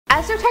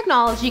As their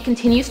technology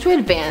continues to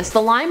advance,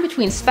 the line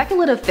between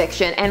speculative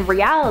fiction and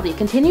reality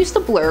continues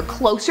to blur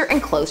closer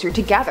and closer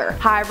together.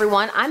 Hi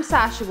everyone, I'm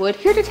Sasha Wood,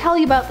 here to tell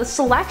you about the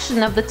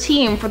selection of the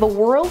team for the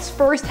world's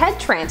first head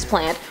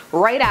transplant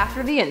right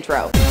after the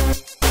intro.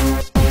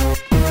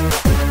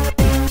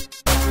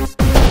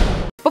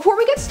 Before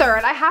we get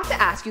started, I have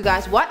to ask you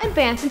guys what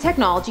advance in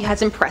technology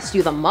has impressed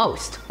you the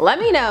most? Let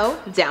me know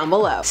down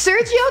below.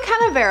 Sergio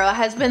Canavero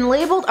has been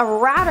labeled a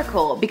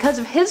radical because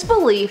of his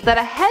belief that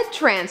a head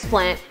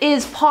transplant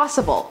is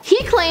possible.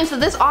 He claims that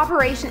this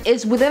operation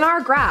is within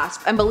our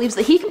grasp and believes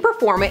that he can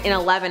perform it in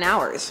 11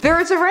 hours. There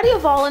is already a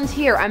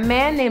volunteer, a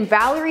man named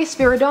Valery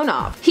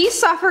Spiridonov. He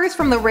suffers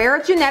from the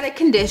rare genetic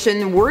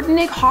condition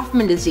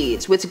Wernicke-Hoffman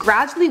disease, which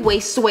gradually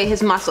wastes away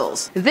his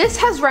muscles. This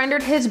has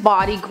rendered his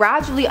body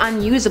gradually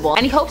unusable,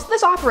 and he hopes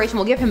this operation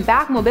will give him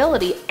back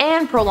mobility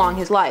and prolong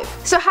his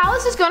life. So how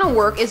this is going to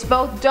work is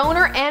both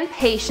donor and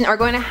patient are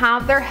going to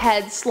have their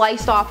heads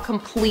sliced off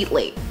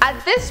completely.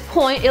 At this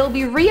point, it will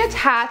be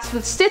reattached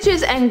with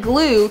stitches and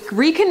glue,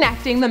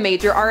 reconnecting the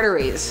major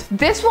arteries.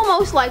 This will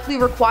most likely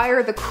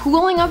require the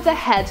cooling of the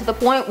head to the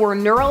point where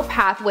neural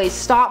pathways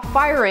stop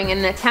firing in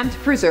an attempt to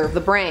preserve the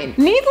brain.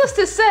 Needless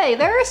to say,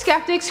 there are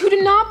skeptics who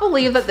do not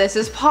believe that this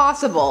is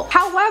possible.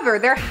 However,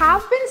 there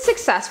have been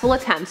successful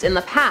attempts in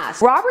the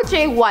past. Robert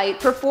J. White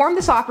performed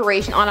this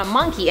operation on a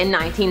monkey in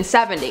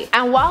 1970,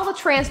 and while the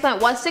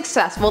transplant was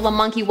successful, the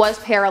monkey was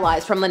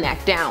paralyzed from the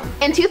neck down.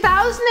 In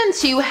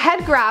 2002,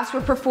 head grafts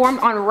were performed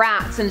on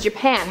rats in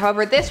Japan.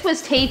 However, this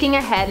was taking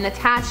a head and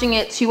attaching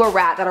it to a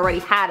rat that already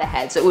had a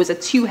head, so it was a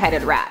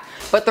two-headed rat.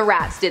 But the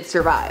rats did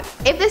survive.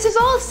 If this is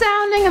all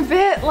sounding a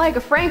bit like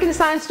a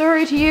Frankenstein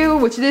story to you,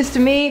 which it is to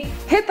me,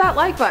 hit that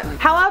like button.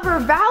 However,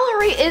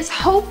 Valery is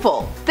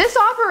hopeful. This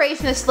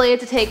operation is slated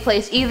to take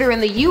place either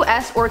in the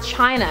US or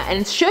China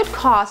and should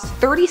cost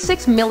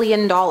 $36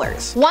 million.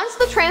 Once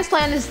the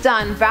transplant is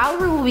done,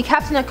 Valery will be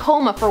kept in a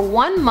coma for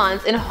 1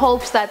 month in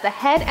hopes that the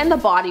head and the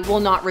body will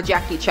not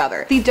reject each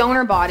other. The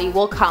donor body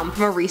will come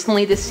from a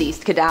recently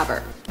deceased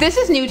cadaver. This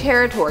is new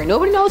territory.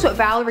 Nobody knows what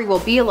Valery will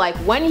be like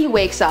when he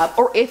wakes up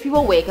or if he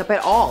will wake up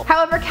at all.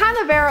 However,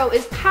 Canavero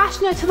is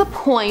passionate to the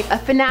point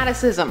of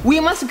fanaticism.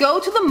 We must go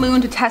to the moon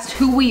to test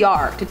who we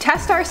are, to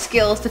test our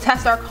skills, to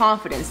test our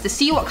confidence, to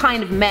see what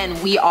kind of men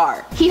we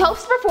are. He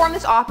hopes to perform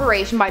this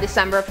operation by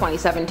December of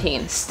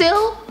 2017.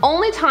 Still,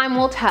 only time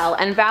will tell,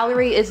 and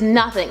Valery is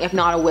nothing if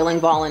not a willing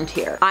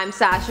volunteer. I'm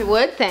Sasha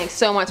Wood, thanks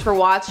so much for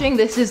watching.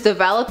 This is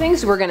developing,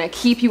 so we're gonna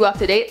keep you up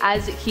to date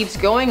as it keeps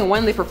going and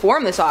when they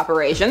perform this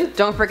operation.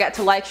 Don't forget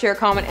to like, share,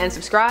 comment, and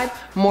subscribe.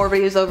 More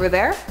videos over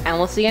there, and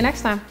we'll see you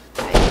next time.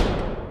 Bye.